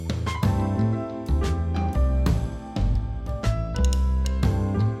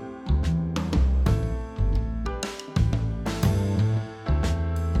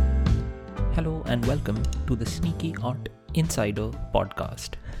and welcome to the Sneaky Art Insider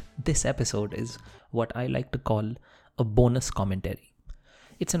podcast. This episode is what I like to call a bonus commentary.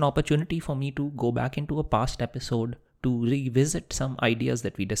 It's an opportunity for me to go back into a past episode to revisit some ideas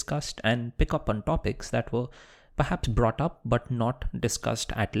that we discussed and pick up on topics that were perhaps brought up but not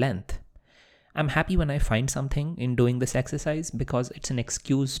discussed at length. I'm happy when I find something in doing this exercise because it's an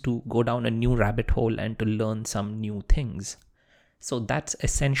excuse to go down a new rabbit hole and to learn some new things. So that's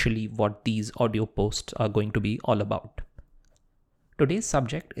essentially what these audio posts are going to be all about. Today's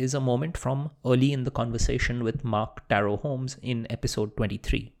subject is a moment from early in the conversation with Mark Taro Holmes in episode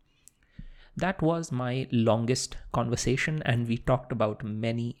 23. That was my longest conversation and we talked about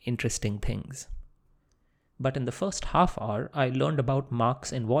many interesting things. But in the first half hour, I learned about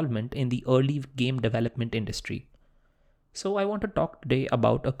Mark's involvement in the early game development industry. So I want to talk today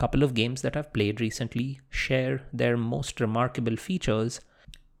about a couple of games that I've played recently, share their most remarkable features,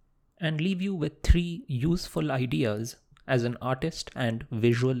 and leave you with 3 useful ideas as an artist and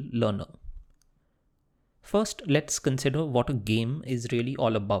visual learner. First, let's consider what a game is really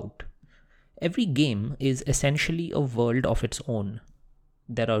all about. Every game is essentially a world of its own.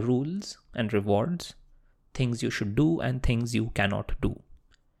 There are rules and rewards, things you should do and things you cannot do.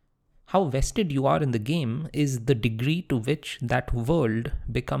 How vested you are in the game is the degree to which that world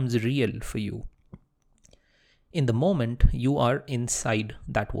becomes real for you. In the moment, you are inside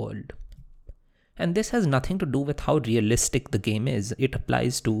that world. And this has nothing to do with how realistic the game is. It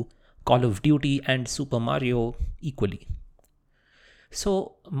applies to Call of Duty and Super Mario equally.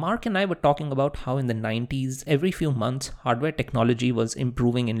 So, Mark and I were talking about how in the 90s, every few months, hardware technology was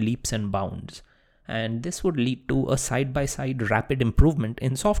improving in leaps and bounds. And this would lead to a side-by-side rapid improvement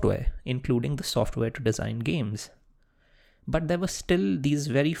in software, including the software to design games. But there were still these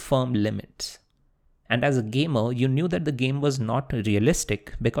very firm limits. And as a gamer, you knew that the game was not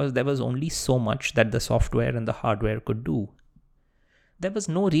realistic because there was only so much that the software and the hardware could do. There was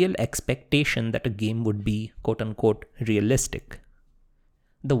no real expectation that a game would be quote-unquote realistic.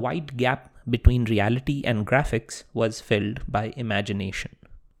 The wide gap between reality and graphics was filled by imagination.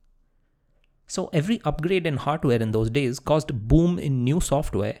 So every upgrade in hardware in those days caused a boom in new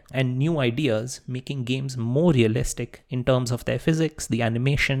software and new ideas, making games more realistic in terms of their physics, the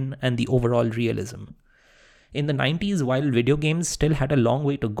animation, and the overall realism. In the 90s, while video games still had a long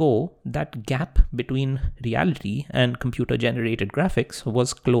way to go, that gap between reality and computer-generated graphics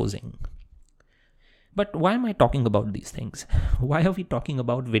was closing. But why am I talking about these things? Why are we talking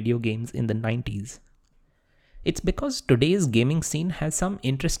about video games in the 90s? It's because today's gaming scene has some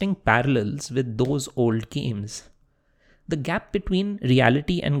interesting parallels with those old games. The gap between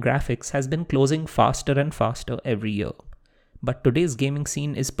reality and graphics has been closing faster and faster every year. But today's gaming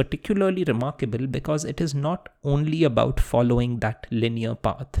scene is particularly remarkable because it is not only about following that linear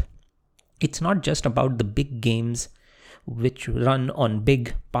path. It's not just about the big games which run on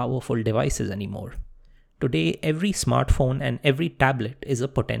big, powerful devices anymore. Today, every smartphone and every tablet is a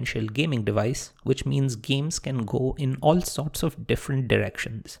potential gaming device, which means games can go in all sorts of different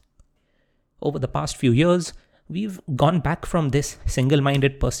directions. Over the past few years, we've gone back from this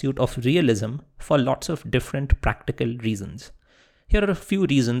single-minded pursuit of realism for lots of different practical reasons. Here are a few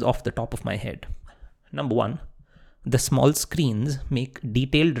reasons off the top of my head. Number 1, the small screens make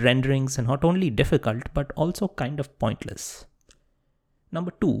detailed renderings not only difficult but also kind of pointless.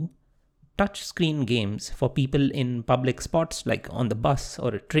 Number 2, touchscreen games for people in public spots like on the bus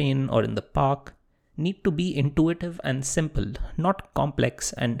or a train or in the park need to be intuitive and simple, not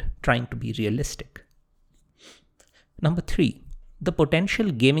complex and trying to be realistic. Number 3, the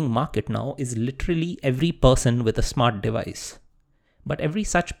potential gaming market now is literally every person with a smart device. But every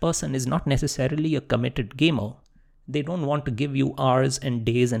such person is not necessarily a committed gamer. They don't want to give you hours and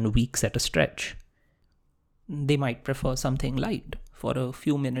days and weeks at a stretch. They might prefer something light for a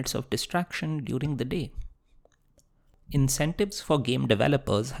few minutes of distraction during the day. Incentives for game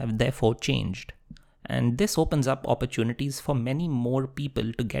developers have therefore changed, and this opens up opportunities for many more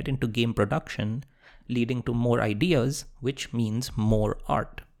people to get into game production, leading to more ideas, which means more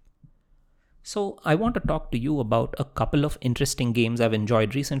art. So I want to talk to you about a couple of interesting games I've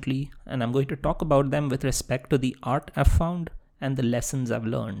enjoyed recently, and I'm going to talk about them with respect to the art I've found and the lessons I've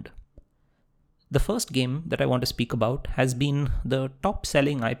learned. The first game that I want to speak about has been the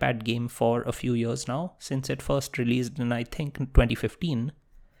top-selling iPad game for a few years now, since it first released in, I think, 2015.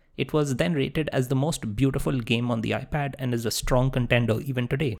 It was then rated as the most beautiful game on the iPad and is a strong contender even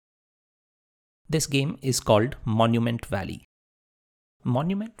today. This game is called Monument Valley.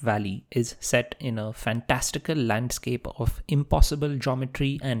 Monument Valley is set in a fantastical landscape of impossible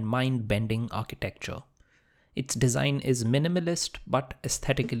geometry and mind-bending architecture. Its design is minimalist but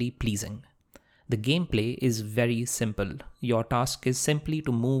aesthetically pleasing. The gameplay is very simple. Your task is simply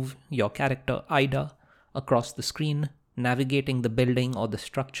to move your character Ida across the screen, navigating the building or the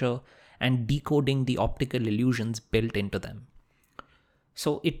structure, and decoding the optical illusions built into them.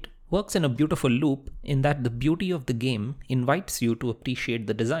 So it works in a beautiful loop in that the beauty of the game invites you to appreciate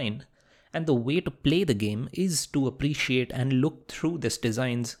the design, and the way to play the game is to appreciate and look through this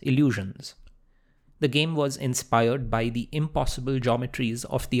design's illusions. The game was inspired by the impossible geometries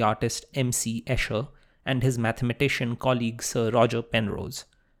of the artist M.C. Escher and his mathematician colleague Sir Roger Penrose.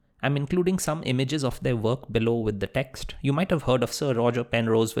 I'm including some images of their work below with the text. You might have heard of Sir Roger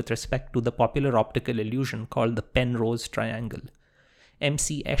Penrose with respect to the popular optical illusion called the Penrose triangle.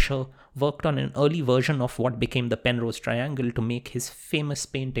 M.C. Escher worked on an early version of what became the Penrose triangle to make his famous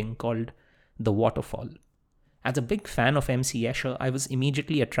painting called The Waterfall. As a big fan of M.C. Escher, I was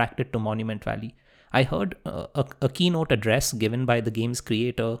immediately attracted to Monument Valley. I heard a keynote address given by the game's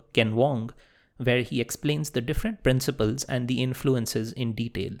creator, Ken Wong, where he explains the different principles and the influences in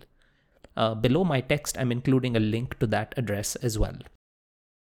detail. Below my text, I'm including a link to that address as well.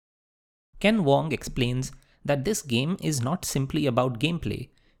 Ken Wong explains that this game is not simply about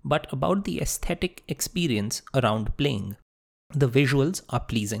gameplay, but about the aesthetic experience around playing. The visuals are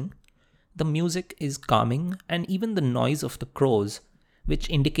pleasing, the music is calming, and even the noise of the crows,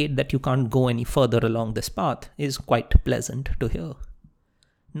 which indicate that you can't go any further along this path, is quite pleasant to hear.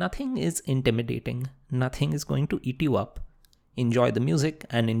 Nothing is intimidating, nothing is going to eat you up. Enjoy the music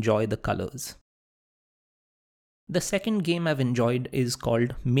and enjoy the colors. The second game I've enjoyed is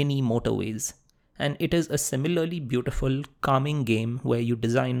called Mini Motorways, and it is a similarly beautiful, calming game where you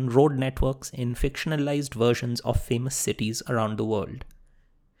design road networks in fictionalized versions of famous cities around the world.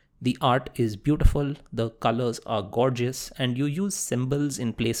 The art is beautiful, the colors are gorgeous, and you use symbols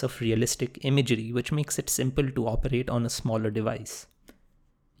in place of realistic imagery, which makes it simple to operate on a smaller device.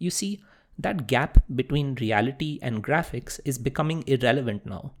 You see, that gap between reality and graphics is becoming irrelevant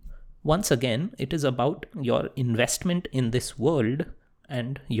now. Once again, it is about your investment in this world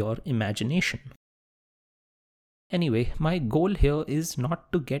and your imagination. Anyway, my goal here is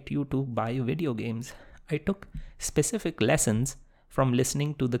not to get you to buy video games. I took specific lessons from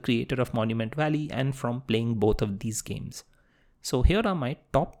listening to the creator of Monument Valley and from playing both of these games. So here are my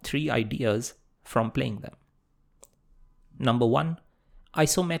top 3 ideas from playing them. Number 1,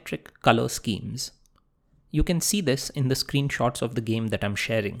 isometric color schemes. You can see this in the screenshots of the game that I'm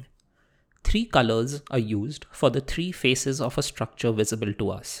sharing. 3 colors are used for the 3 faces of a structure visible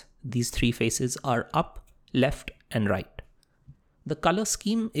to us. These 3 faces are up, left, and right. The color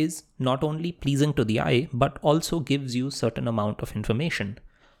scheme is not only pleasing to the eye, but also gives you certain amount of information.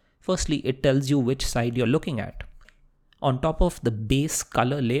 Firstly, it tells you which side you're looking at. On top of the base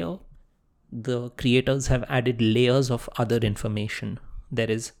color layer, the creators have added layers of other information. There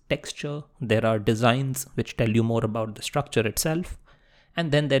is texture, there are designs which tell you more about the structure itself,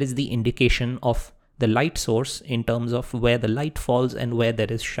 and then there is the indication of the light source in terms of where the light falls and where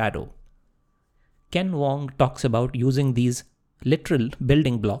there is shadow. Ken Wong talks about using these literal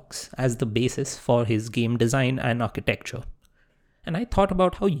building blocks as the basis for his game design and architecture. And I thought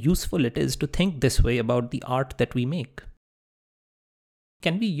about how useful it is to think this way about the art that we make.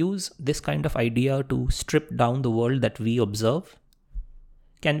 Can we use this kind of idea to strip down the world that we observe?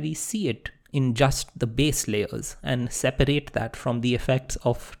 Can we see it in just the base layers and separate that from the effects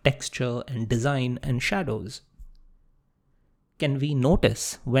of texture and design and shadows? Can we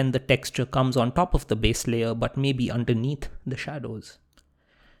notice when the texture comes on top of the base layer but maybe underneath the shadows?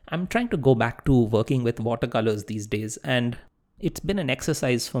 I'm trying to go back to working with watercolors these days, and it's been an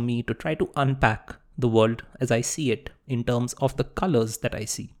exercise for me to try to unpack the world as I see it in terms of the colors that I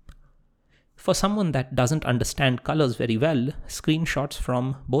see. For someone that doesn't understand colors very well, screenshots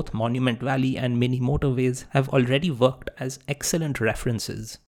from both Monument Valley and Mini Motorways have already worked as excellent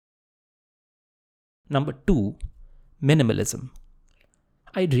references. Number 2, minimalism.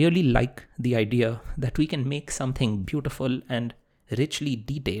 I really like the idea that we can make something beautiful and richly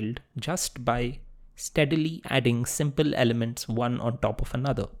detailed just by steadily adding simple elements one on top of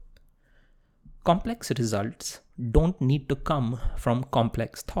another. Complex results don't need to come from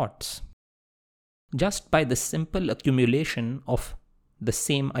complex thoughts. Just by the simple accumulation of the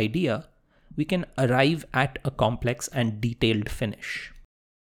same idea, we can arrive at a complex and detailed finish.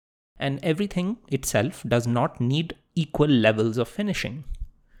 And everything itself does not need equal levels of finishing.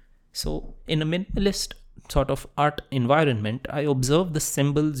 So in a minimalist sort of art environment, I observe the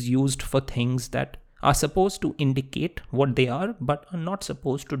symbols used for things that are supposed to indicate what they are, but are not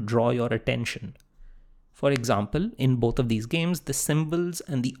supposed to draw your attention. For example, in both of these games, the symbols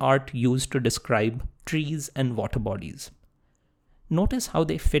and the art used to describe trees and water bodies. Notice how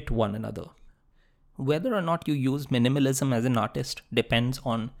they fit one another. whether or not you use minimalism as an artist depends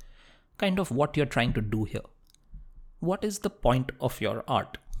on kind of what you're trying to do here. What is the point of your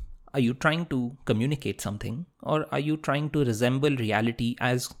art? Are you trying to communicate something, or are you trying to resemble reality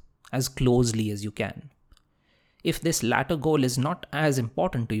as closely as you can? If this latter goal is not as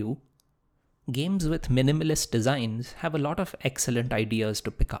important to you, games with minimalist designs have a lot of excellent ideas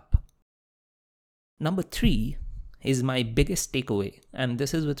to pick up. Number 3 is my biggest takeaway, and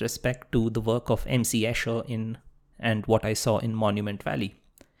this is with respect to the work of MC Escher and what I saw in Monument Valley.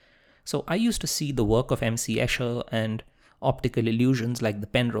 So I used to see the work of MC Escher and optical illusions like the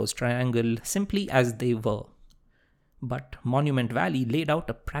Penrose Triangle simply as they were. But Monument Valley laid out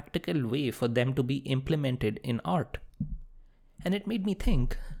a practical way for them to be implemented in art. And it made me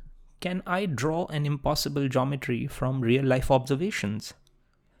think, can I draw an impossible geometry from real-life observations?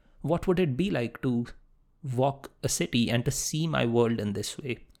 What would it be like to walk a city and to see my world in this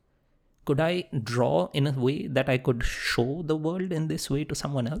way? Could I draw in a way that I could show the world in this way to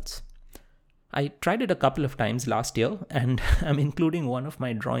someone else? I tried it a couple of times last year, and I'm including one of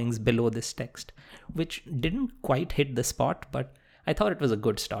my drawings below this text, which didn't quite hit the spot, but I thought it was a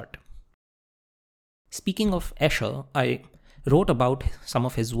good start. Speaking of Escher, I wrote about some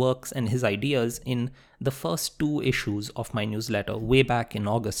of his works and his ideas in the first 2 issues of my newsletter way back in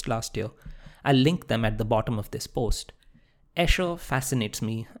August last year. I'll link them at the bottom of this post. Escher fascinates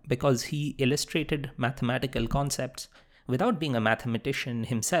me because he illustrated mathematical concepts without being a mathematician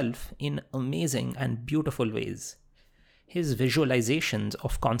himself in amazing and beautiful ways. His visualizations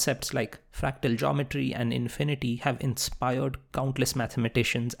of concepts like fractal geometry and infinity have inspired countless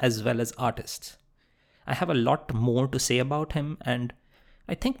mathematicians as well as artists. I have a lot more to say about him, and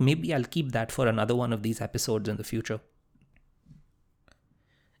I think maybe I'll keep that for another one of these episodes in the future.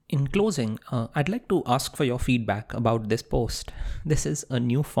 In closing, I'd like to ask for your feedback about this post. This is a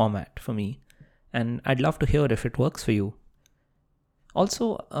new format for me, and I'd love to hear if it works for you.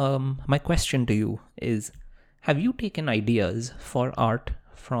 Also, my question to you is, have you taken ideas for art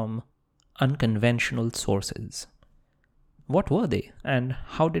from unconventional sources? What were they, and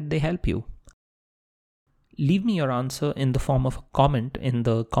how did they help you? Leave me your answer in the form of a comment in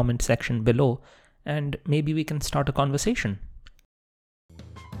the comment section below, and maybe we can start a conversation.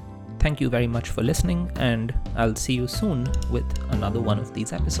 Thank you very much for listening, and I'll see you soon with another one of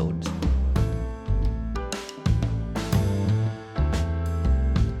these episodes.